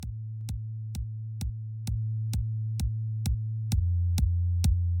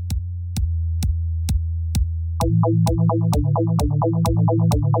Hello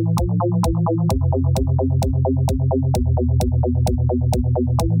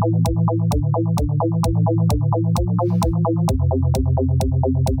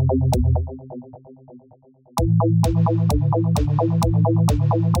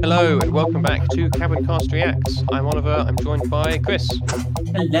and welcome back to Cabincast Reacts. I'm Oliver, I'm joined by Chris.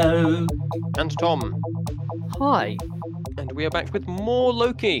 Hello. And Tom. Hi. And we are back with more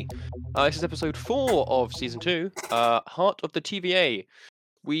Loki. This is episode 4 of season 2, Heart of the TVA.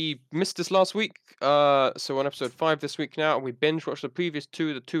 We missed this last week, so we're on episode 5 this week now, and we binge watched the previous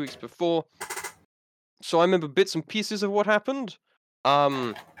 2 the 2 weeks before. So I remember bits and pieces of what happened.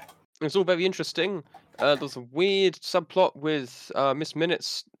 It was all very interesting. There was a weird subplot with Miss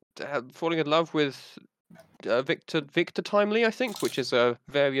Minutes falling in love with Victor Timely, I think, which is a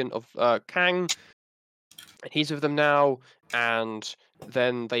variant of Kang. He's with them now, and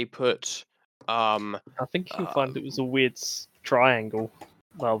then they put. I think you'll find it was a weird triangle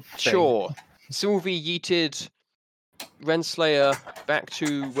love thing. Sure. Sylvie yeeted Renslayer back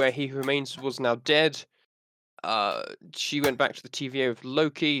to where He Who Remains was now dead. She went back to the TVA with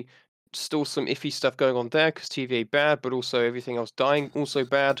Loki. Still some iffy stuff going on there because TVA bad, but also everything else dying also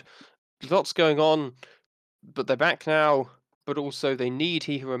bad. Lots going on, but they're back now. But also they need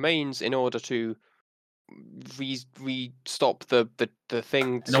He Who Remains in order to stop the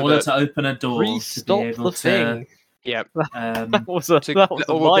thing. In order to open a door to be Stop able the to. thing. Yeah. That was To my let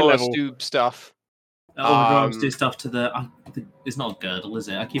Overgrown level. do stuff. Overgrown do stuff to the. It's not a girdle, is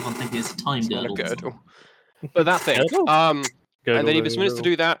it? I keep on thinking it's a time It's girdle. not a girdle. But that thing. Girdle? And they need Miss Minutes to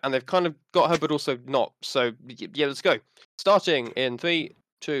do that, and they've kind of got her, but also not. So yeah, let's go. Starting in 3,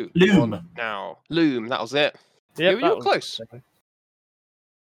 2, Loom. 1, now. Loom. That was it. Yep, you were close.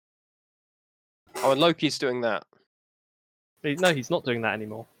 Oh, and Loki's doing that. No, he's not doing that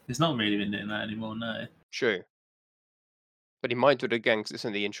anymore. He's not really been doing that anymore, no. True. But he might do it again because it's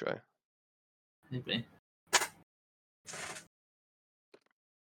in the intro. Maybe.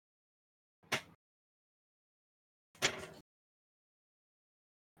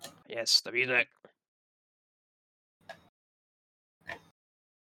 Yes, the music.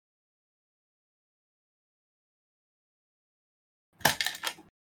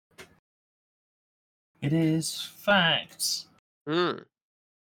 It is facts.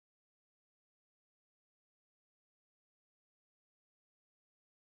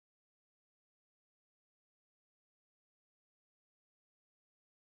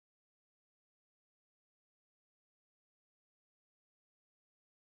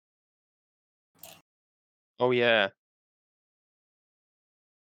 Oh yeah.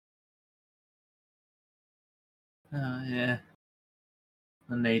 Yeah.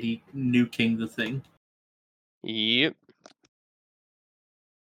 The lady nuking the thing. Yep.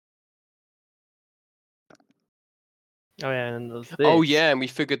 Oh yeah, and there's this. Oh yeah, and we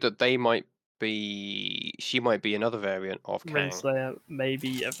figured that she might be another variant of Kang. Renslayer may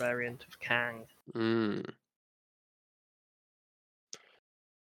be a variant of Kang.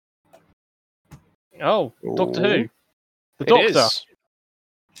 Oh, Doctor Who. The Doctor. Is.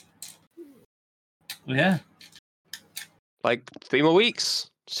 Yeah. Like 3 more weeks.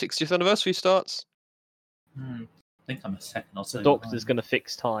 60th anniversary starts. I think I'm a second or so. The Doctor's going to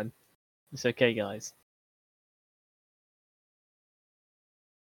fix time. It's okay, guys.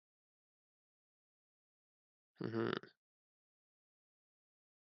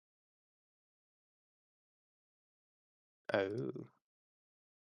 Oh.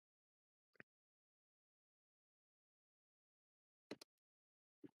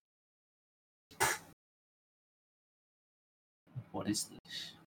 What is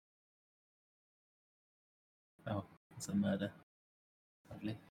this? Oh, it's a murder.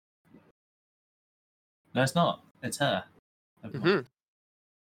 Lovely. No, it's not. It's her.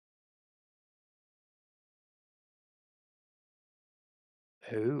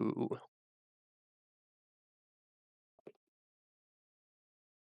 Oh.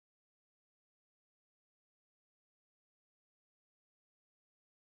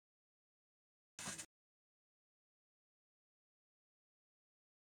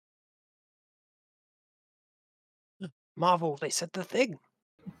 Marvel, they said the thing.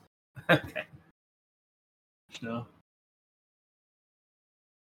 Okay. Sure.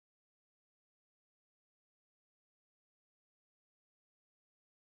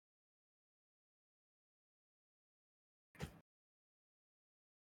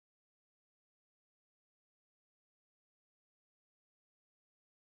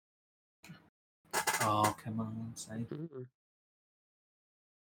 Oh, come on, say.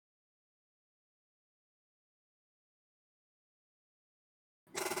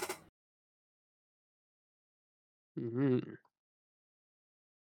 Mhm.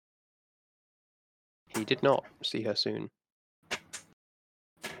 He did not see her soon.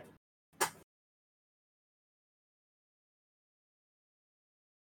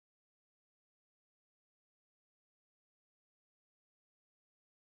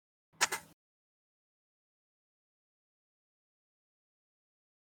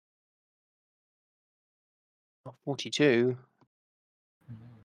 Oh, 42.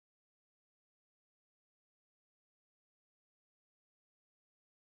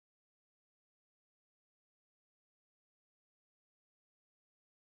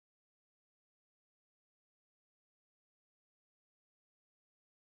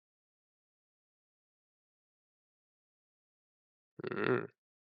 Mm.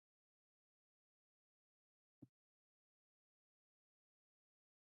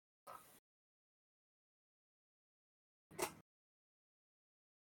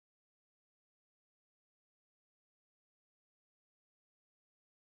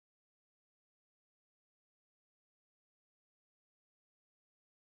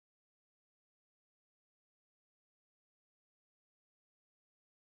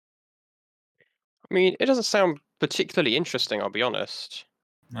 I mean, it doesn't sound particularly interesting, I'll be honest.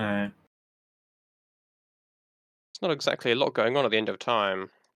 No. It's not exactly a lot going on at the end of time.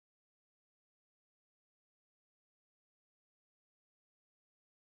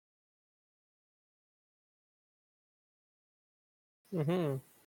 Hmm.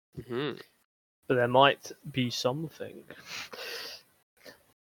 Hmm. But there might be something.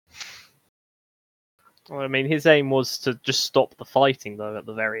 Well, I mean, his aim was to just stop the fighting, though, at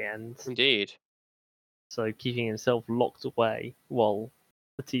the very end. Indeed. So keeping himself locked away while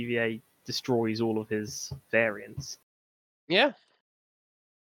the TVA destroys all of his variants Yeah.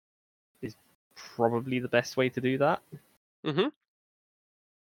 is probably the best way to do that. Mm-hmm.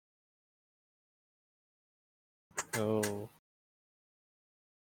 Oh.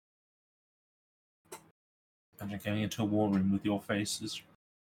 Imagine going into a war room with your faces.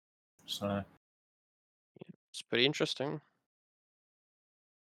 So. It's pretty interesting.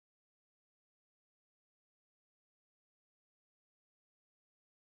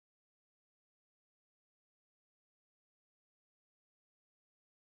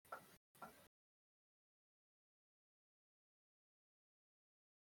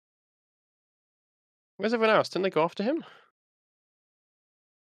 Where's everyone else? Didn't they go after him?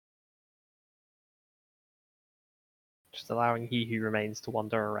 Just allowing he who remains to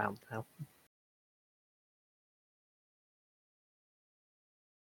wander around now.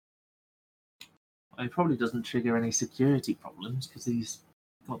 It probably doesn't trigger any security problems because he's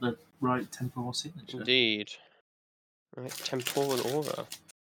got the right temporal signature. Indeed. Right, temporal aura.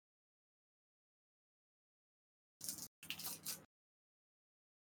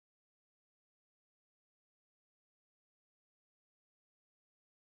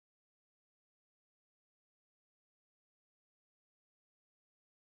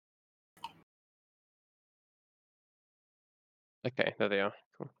 Okay, there they are.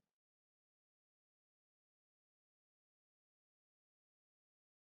 Cool.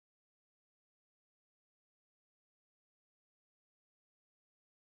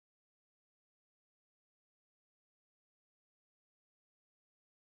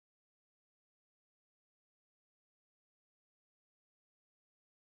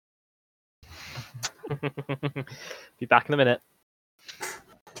 Be back in a minute.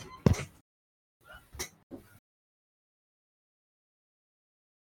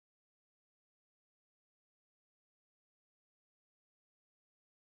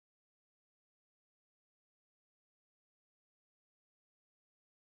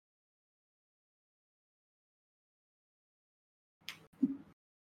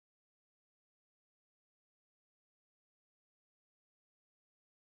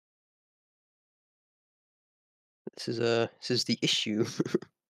 This is the issue.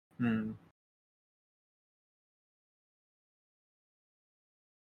 Hmm.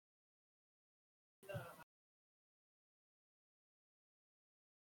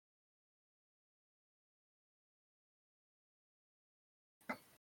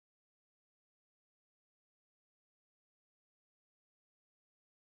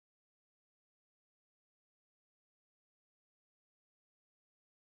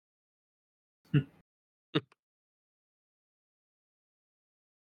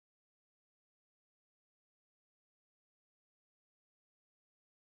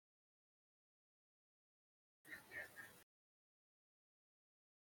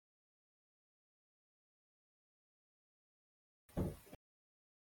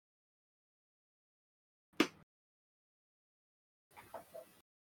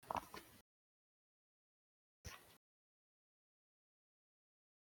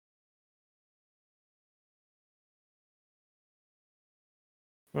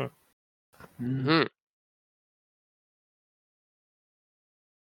 Mm. Mhm.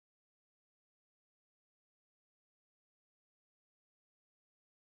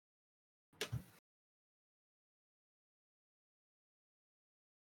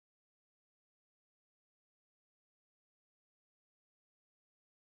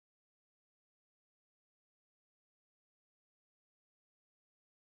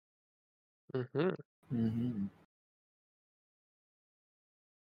 Mhm. Mhm.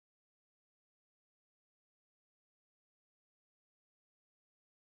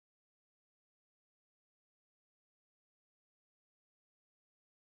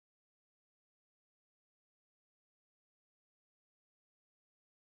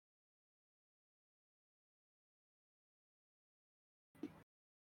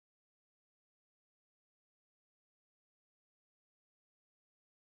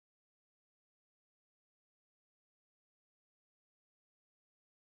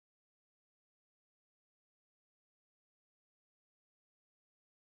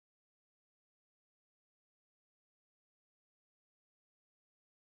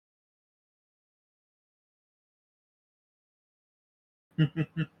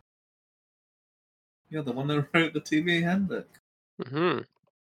 You're the one that wrote the TV handbook. Mhm.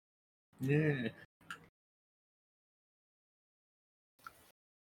 Yeah.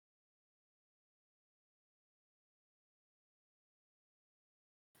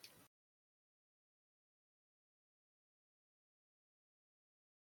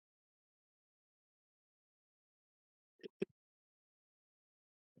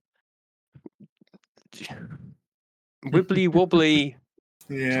 Wibbly wobbly,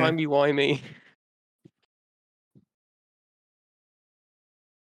 Yeah. timey wimey.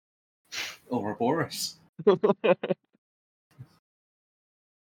 Ouroboros.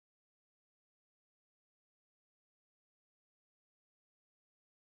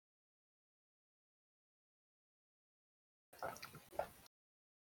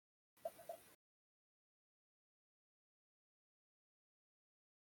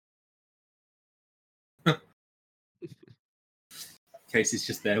 Casey's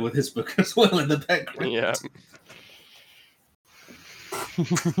just there with his book as well in the background. Yeah.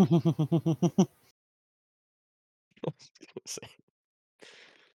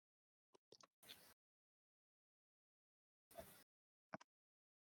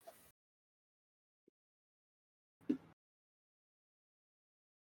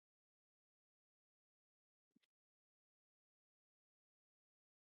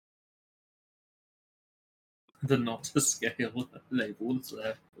 The not to scale labels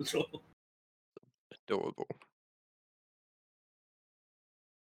there as well. Adorable.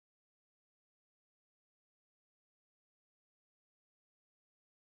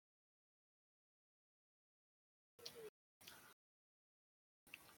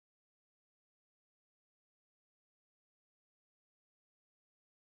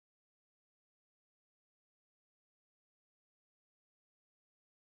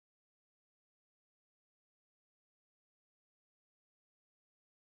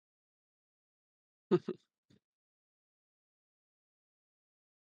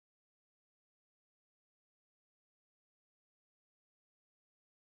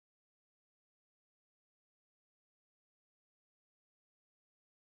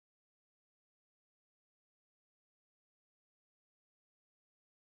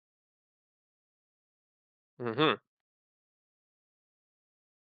 Mhm.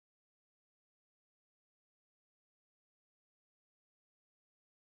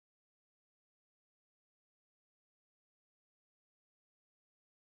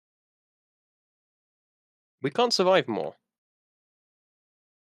 We can't survive more.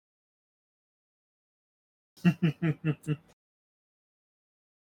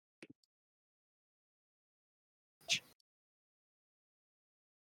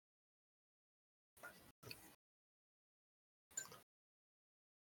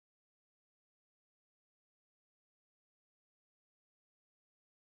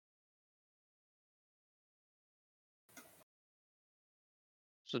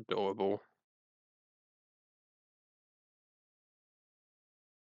 It's adorable.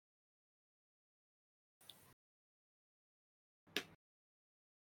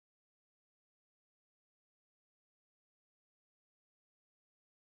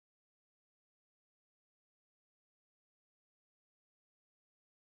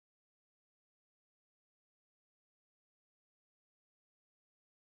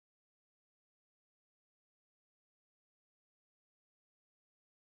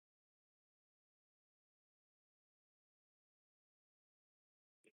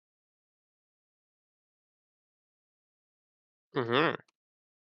 Mhm.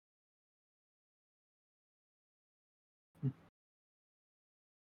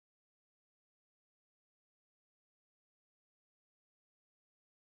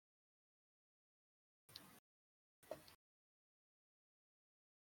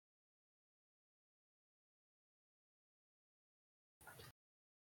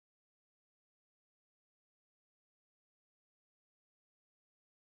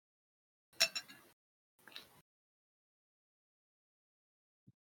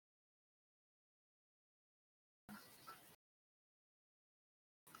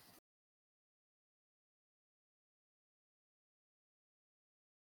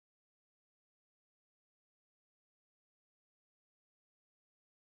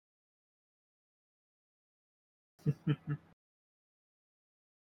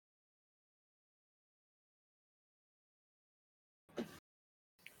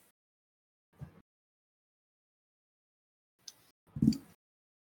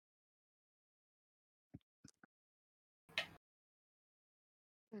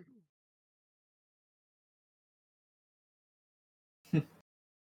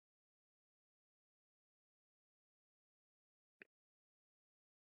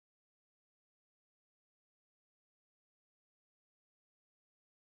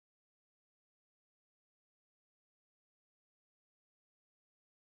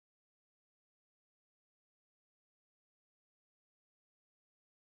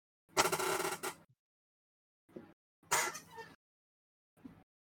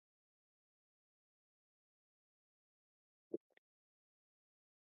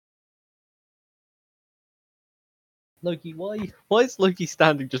 Loki, why is Loki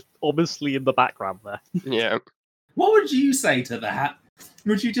standing just obviously in the background there? Yeah. What would you say to that?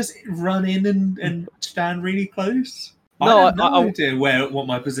 Would you just run in and stand really close? No, I have no I- idea what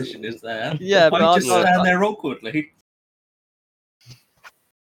my position is there. Yeah, but I just I- stand there awkwardly.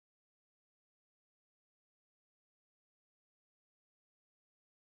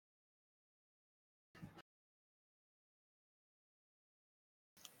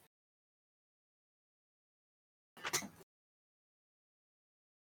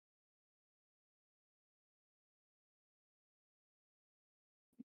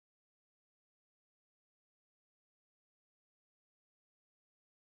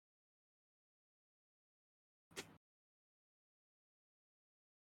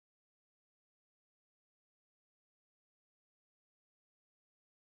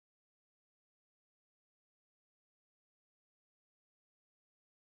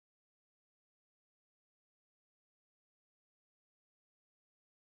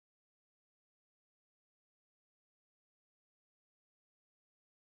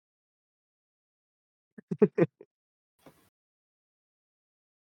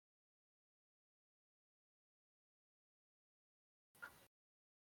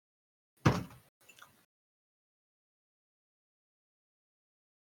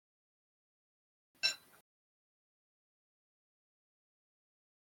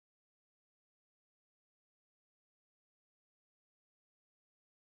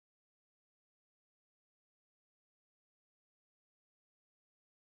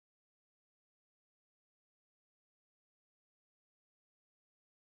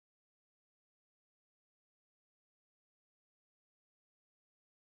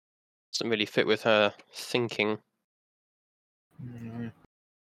 Doesn't really fit with her thinking. Mm.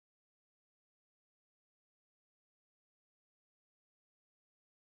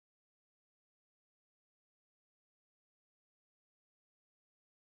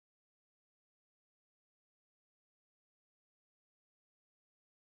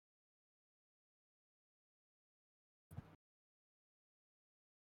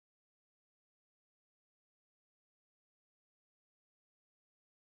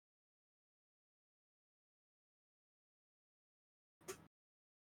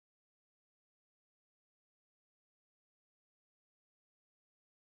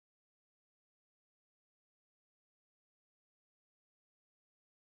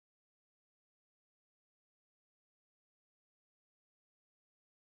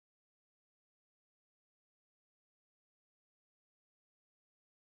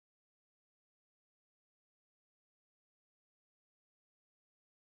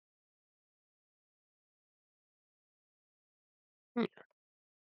 Hmm.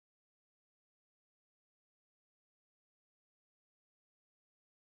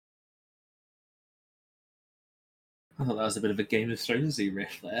 I thought that was a bit of a Game of Thronesy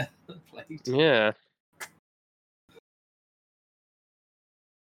riff there. Played. Yeah.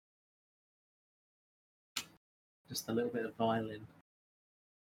 Just a little bit of violin.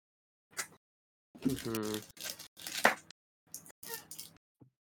 Hmm.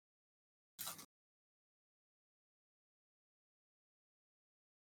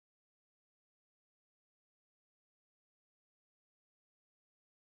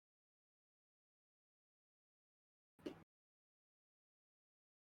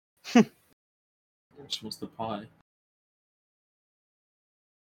 Which was the pie?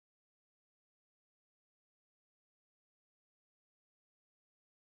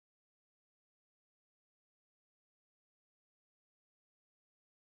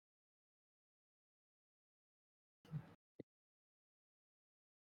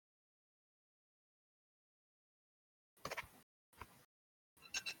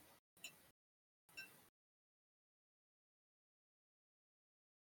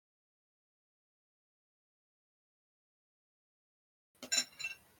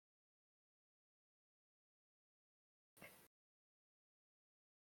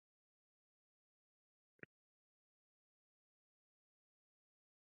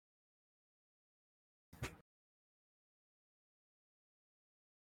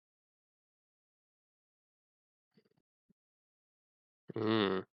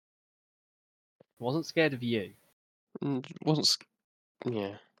 Mm. Wasn't scared of you. Wasn't.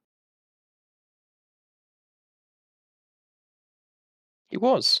 Yeah. He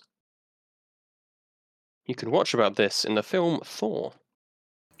was. You can watch about this in the film Thor.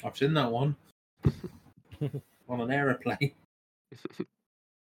 I've seen that one on an aeroplane.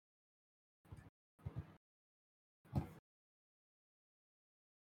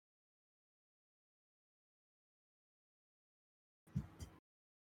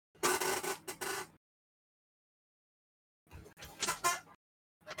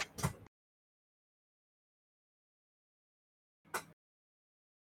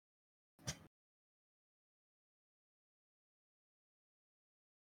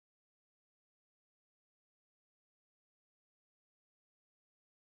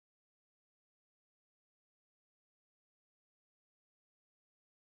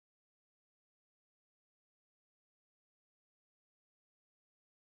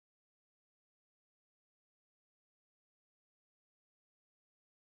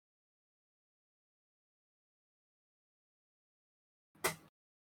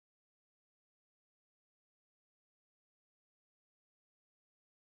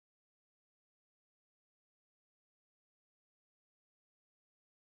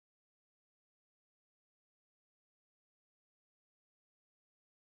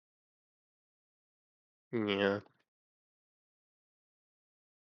 Yeah.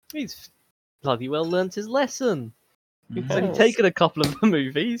 He's bloody well learnt his lesson. It's Mm. only Yes. taken a couple of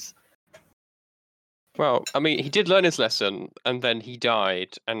movies. Well, I mean, he did learn his lesson, and then he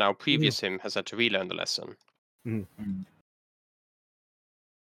died, and now previous him has had to relearn the lesson. Mm.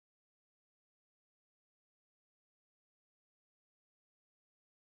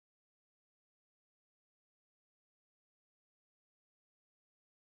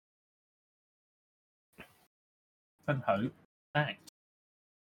 And hope. Act.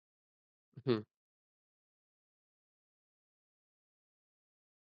 Mhm.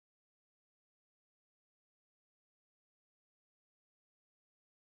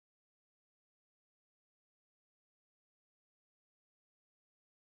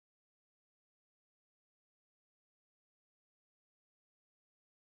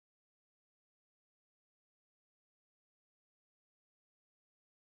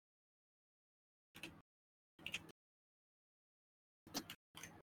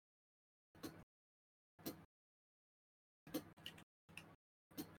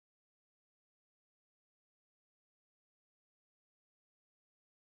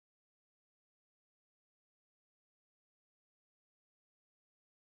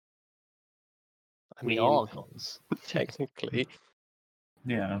 I The mean, Argons. technically.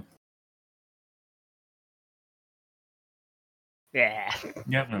 Yeah. Yeah.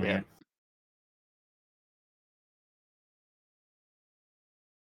 Yep. No, Yeah. yeah.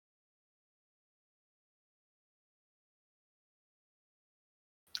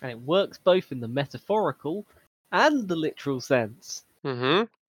 And it works both in the metaphorical and the literal sense. Mm-hmm.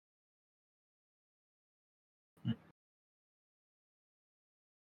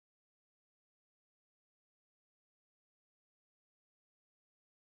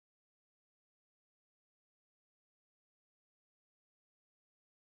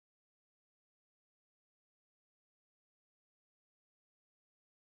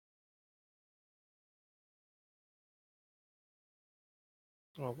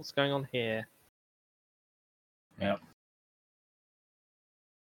 Oh, what's going on here? Yep.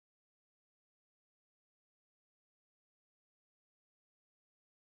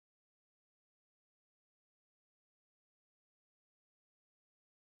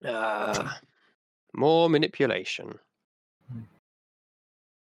 More manipulation.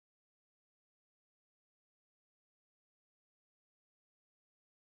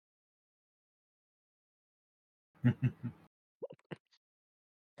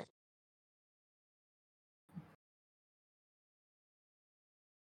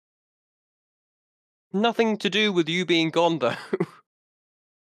 Nothing to do with you being gone, though.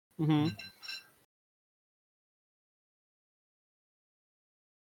 Mm-hmm.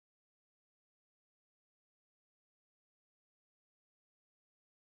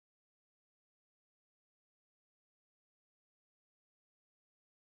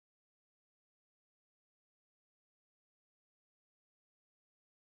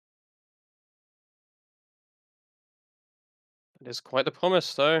 It is quite the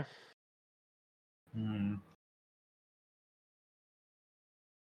promise, though. Mm.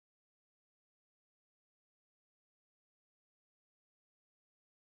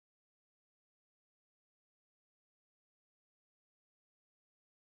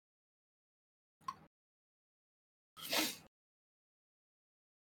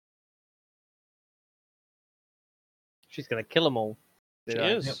 She's gonna kill them all. She Did I?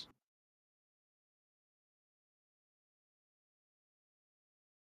 is. Yep.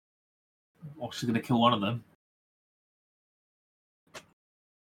 Or she's going to kill one of them.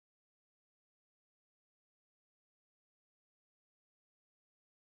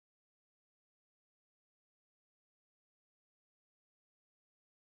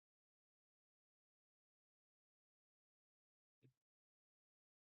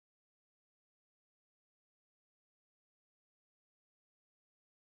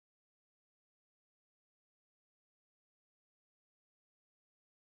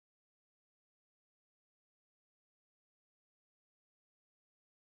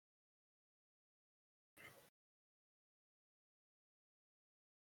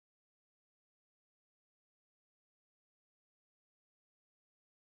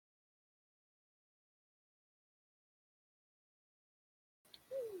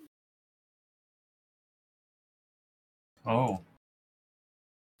 Oh,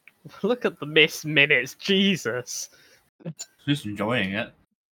 Look at the missed minutes, Jesus. she's enjoying it.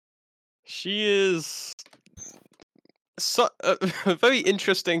 She is a very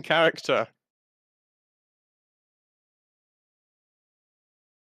interesting character.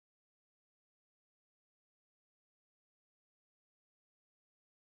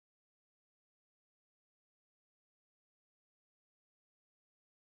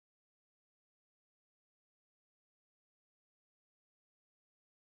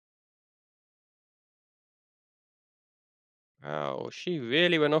 Wow, she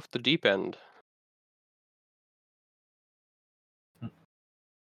really went off the deep end.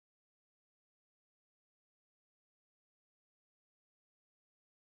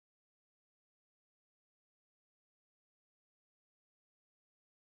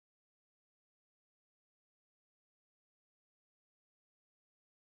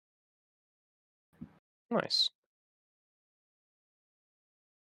 Nice.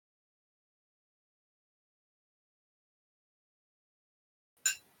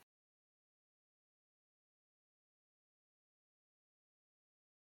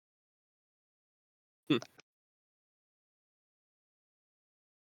 Hmm.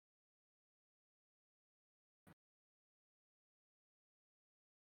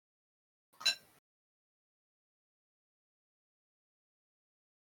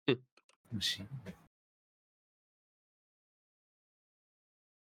 She...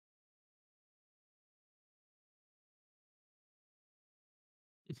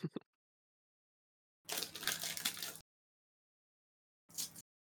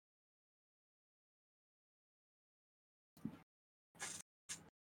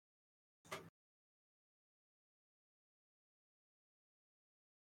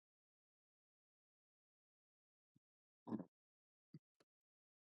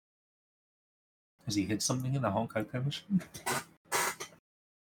 Has he hid something in the Hong Kong machine?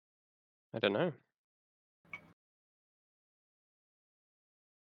 I don't know.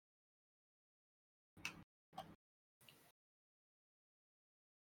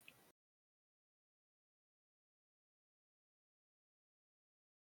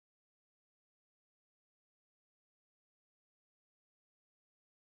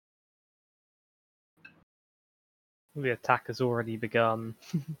 The attack has already begun.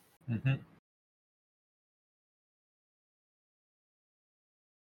 Mm-hmm.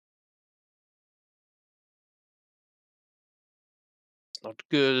 It's not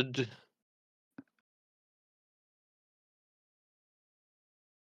good.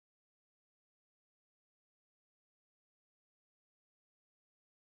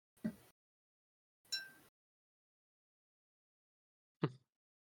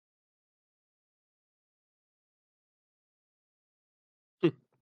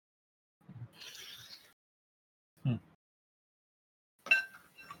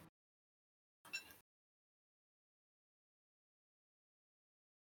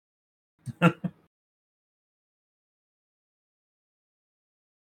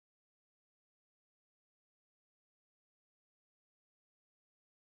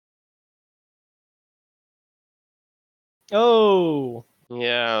 Oh!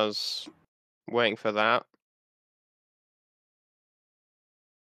 Yeah, I was waiting for that.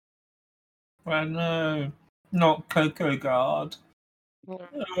 Oh no, not Coco Guard. No.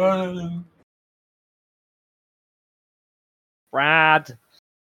 Oh. Brad!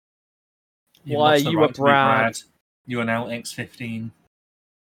 You've Why lost are the you right a to be Brad? Brad. You are now X15.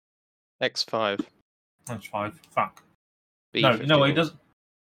 X5. That's 5. Fuck. B15. No, he doesn't.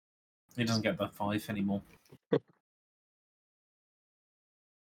 He doesn't get the 5 anymore.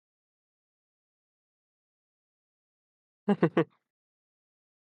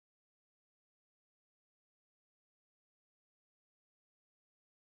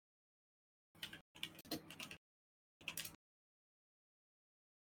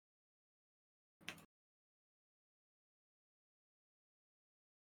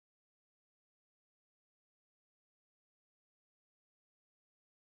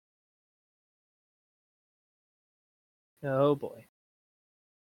 Oh boy.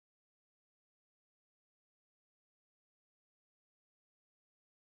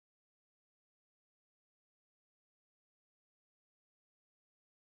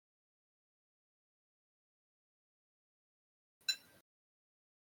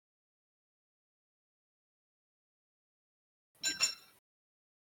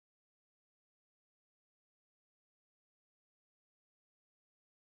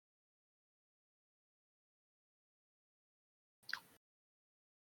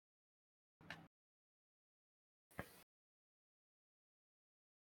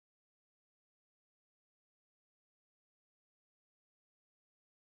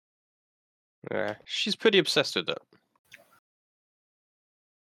 Yeah, she's pretty obsessed with it.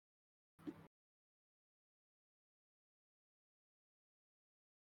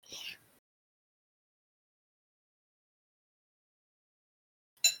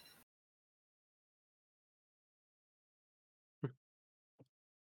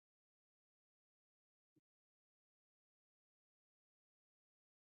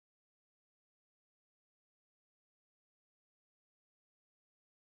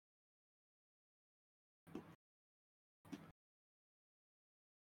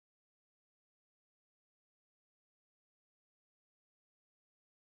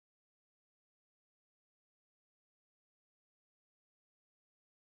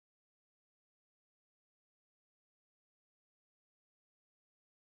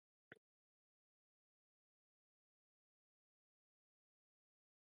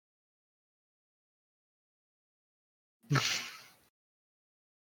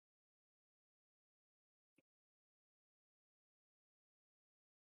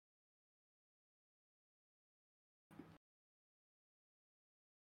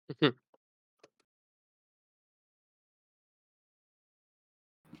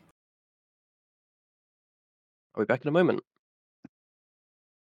 I'll be back in a moment.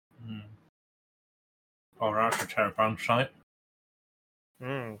 Or after Terraband site.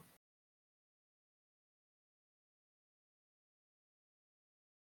 Hmm.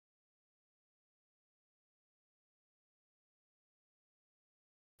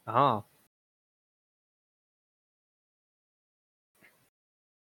 Ah.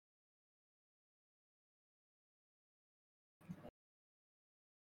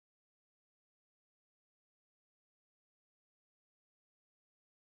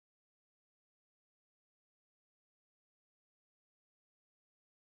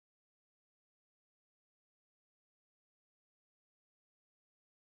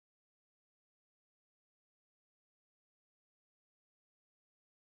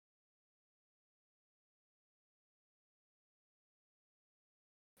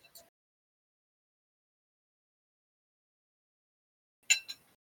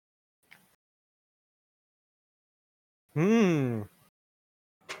 Hmm.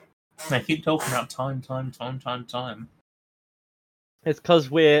 They keep talking about time. It's because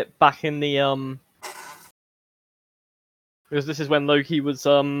we're back in the because this is when Loki was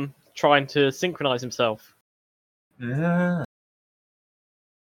trying to synchronize himself. Yeah.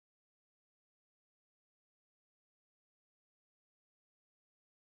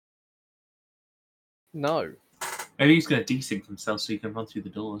 No. Maybe he's going to desync himself so he can run through the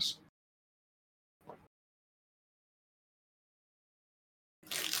doors.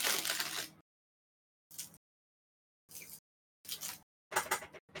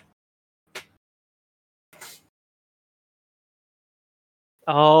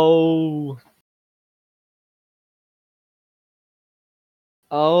 Oh.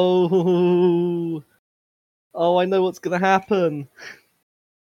 Oh. Oh, I know what's gonna happen.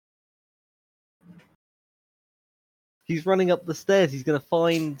 He's running up the stairs. He's gonna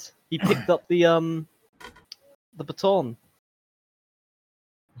find. He picked up the baton.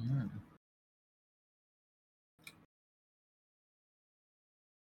 Mm.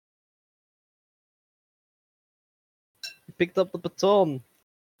 He picked up the baton.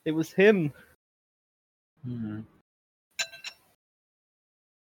 It was him. Mm.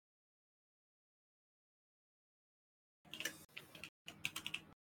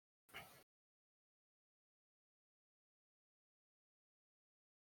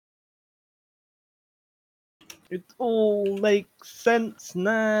 It all makes sense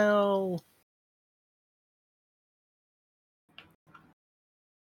now.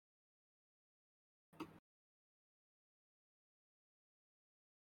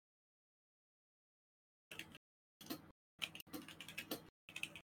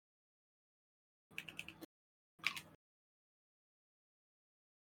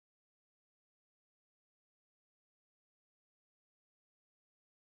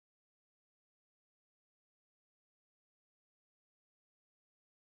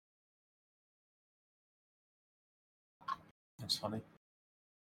 was funny.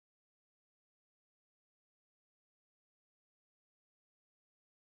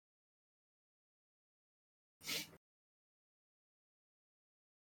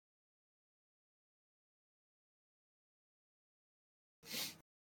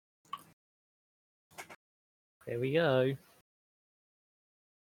 Here we go.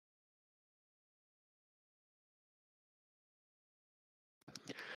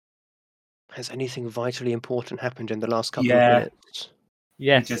 Has anything vitally important happened in the last couple of Yeah. minutes?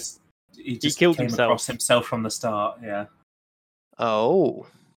 Yes. He just killed came himself. across himself from the start, yeah, Oh,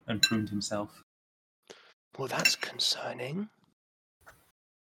 and pruned himself. well, that's concerning.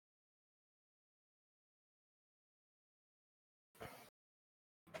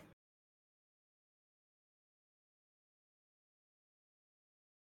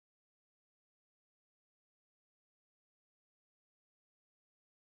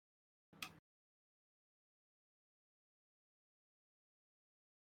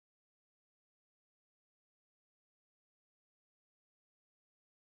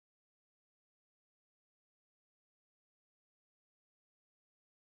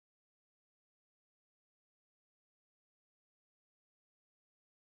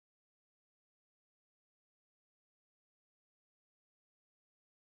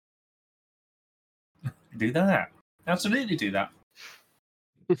 Do that. Absolutely do that.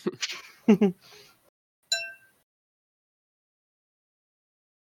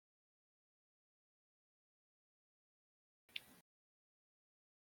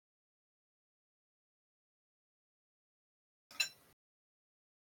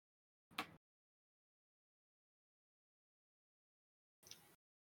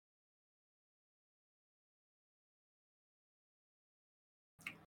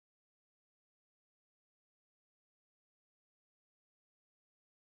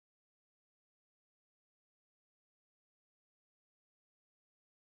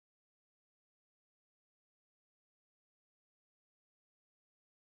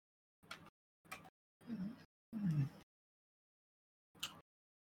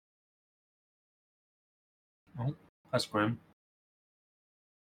 Oh, that's grim.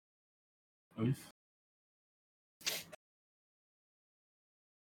 Oof.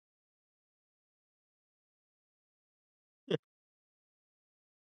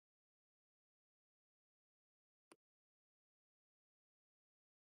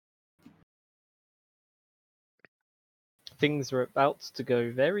 Things are about to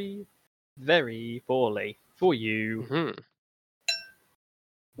go very, very poorly for you. Hmm.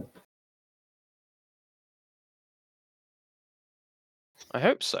 I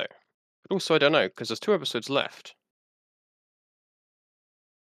hope so. But also, I don't know, because there's 2 episodes left.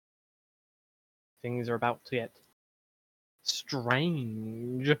 Things are about to get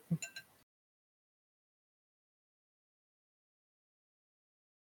strange.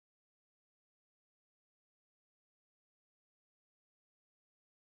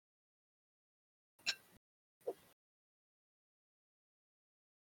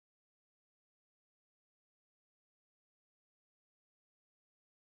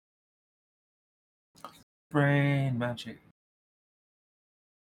 Brain magic.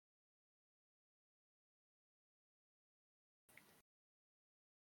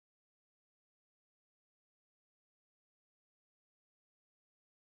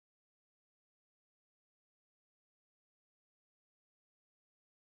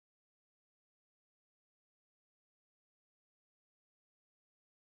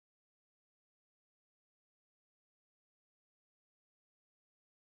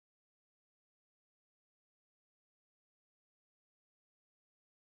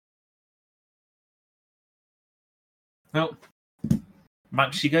 Well,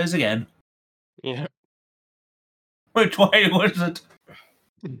 back she goes again. Yeah. Which way was it?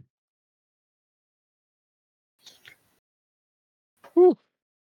 Whew.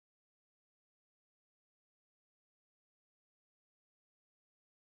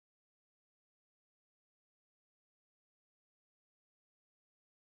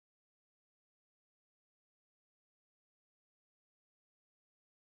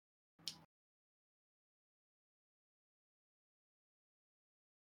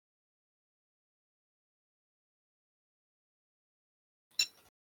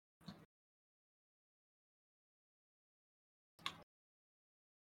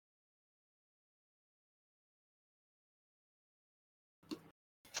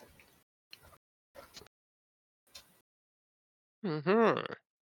 Mm-hmm.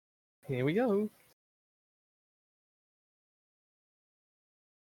 Here we go.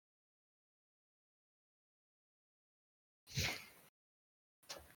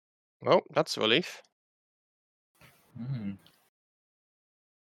 Well, that's a relief. Mm.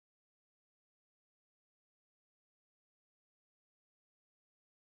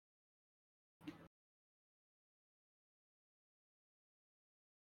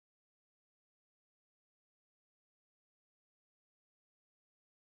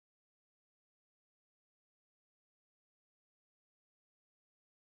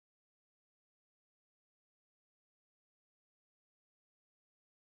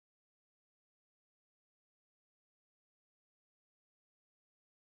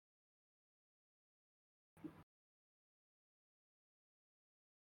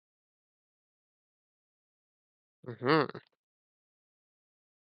 Hmm.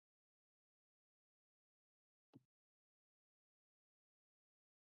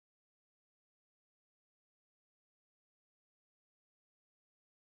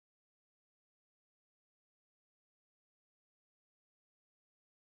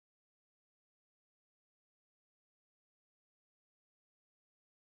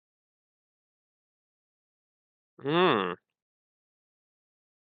 Hmm.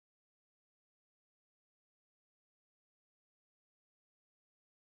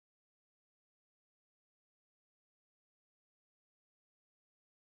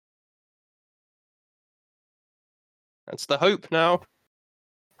 That's the hope now.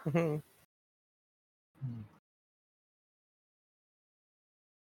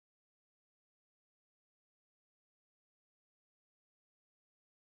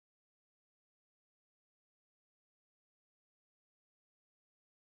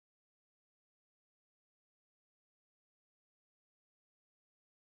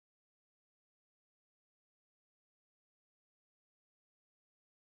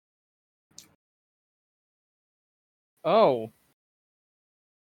 Oh,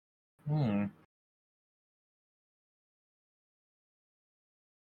 Hmm. I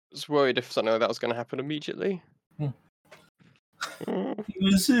was worried if something like that was going to happen immediately. Hmm. Mm. He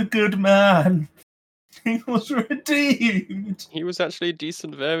was a good man. He was redeemed. He was actually a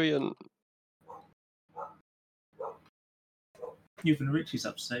decent variant. Even Richie's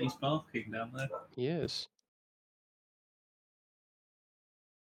upset. He's barking down there. He is.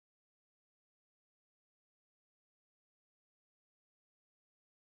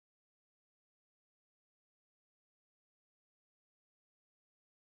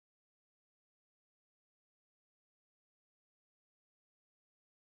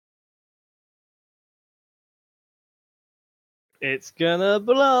 it's gonna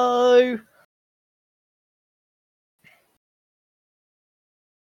blow.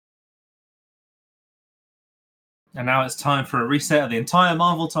 And now it's time for a reset of the entire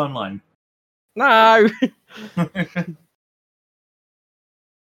Marvel timeline. No.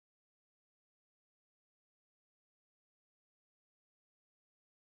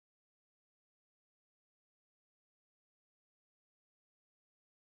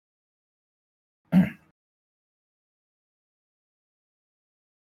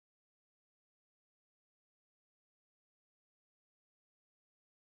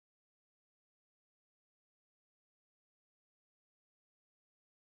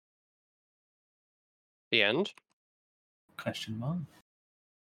 The end. Question mark.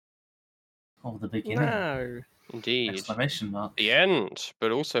 Or the beginning. No. Indeed. Exclamation mark. The end,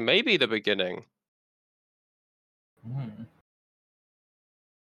 but also maybe the beginning. Hmm.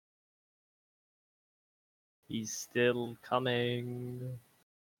 He's still coming.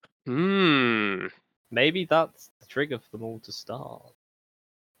 Hmm. Maybe that's the trigger for them all to start.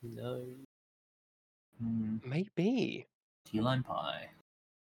 No. Hmm. Maybe. Key lime pie.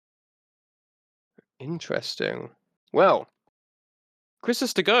 Interesting. Well, Chris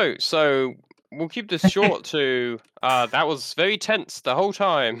is to go, so we'll keep this short to that was very tense the whole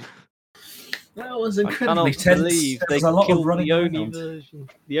time. That was I incredibly cannot tense. believe There they was a lot of killed running around.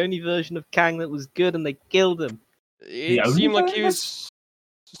 the only version of Kang that was good, and they killed him. It only seemed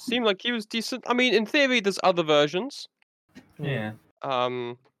like he was decent. I mean, in theory, there's other versions. Yeah. We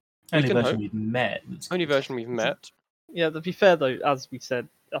Only can version hope. we've met. Only version we've met. Yeah, to be fair though, as we said,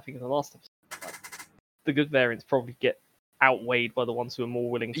 I think in the last episode, like, the good variants probably get outweighed by the ones who are more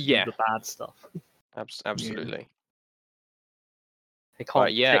willing to Yeah. do the bad stuff. Absolutely. They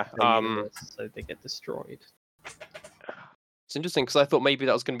can't yeah, protect their universe, so they get destroyed. It's interesting because I thought maybe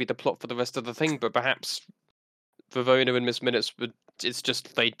that was going to be the plot for the rest of the thing, but perhaps Vivona and Miss Minutes would. It's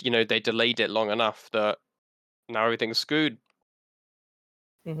just they delayed it long enough that now everything's screwed.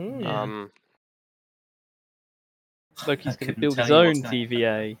 Mm-hmm. Yeah. Loki's I going to couldn't build tell his you own what's going to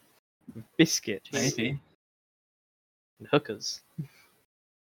TVA with biscuits Maybe. and hookers.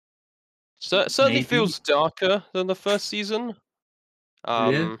 Certainly Maybe. feels darker than the first season.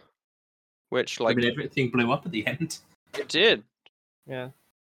 Yeah. Which I mean, everything blew up at the end. it did. Yeah.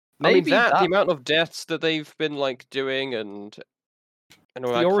 I mean Maybe the that's amount of deaths that they've been doing and all the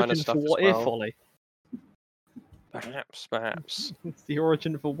that origin kind of stuff for as What well. If, Ollie. Perhaps. It's the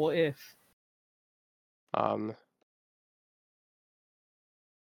origin for What If.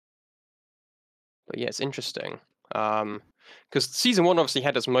 But yeah, it's interesting. Because season one obviously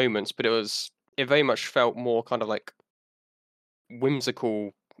had its moments, but it very much felt more kind of like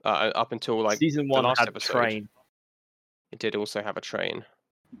whimsical up until like Season the one last had episode. Train. It did also have a train.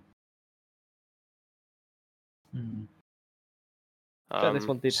 Hmm. This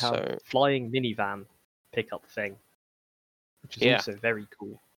one did have So flying minivan pick up thing, which is Yeah. also very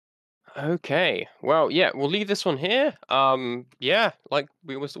cool. Okay. Well, yeah, we'll leave this one here. Yeah, like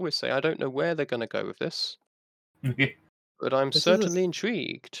we always say, I don't know where they're gonna go with this, but I'm This is certainly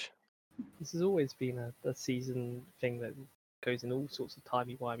intrigued. This has always been a season thing that goes in all sorts of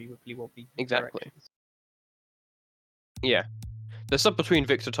timey-wimey, wibbly-wobbly Exactly. directions. Yeah. The sub between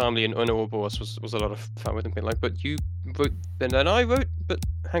Victor Timely and Ouroboros was a lot of fun with him being like, but you wrote, and then I wrote, but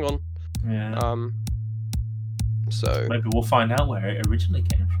hang on. Yeah. So Maybe we'll find out where it originally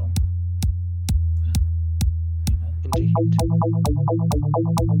came from. indeed.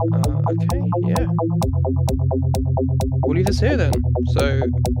 Okay, yeah. We'll leave this here then. So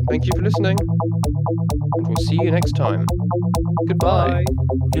thank you for listening, and we'll see you next time. Goodbye. Bye.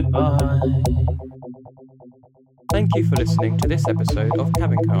 Goodbye. Thank you for listening to this episode of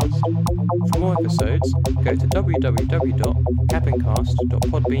Cabincast. For more episodes, go to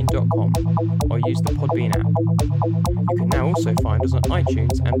www.cabincast.podbean.com or use the Podbean app. You can now also find us on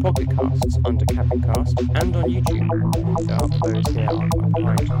iTunes and Pocket Casts under Cabincast and on YouTube. The uploads here are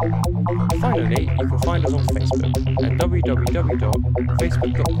quite behind. Finally, you can find us on Facebook at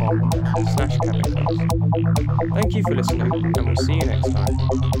www.facebook.com/Cabincast. Thank you for listening, and we'll see you next time.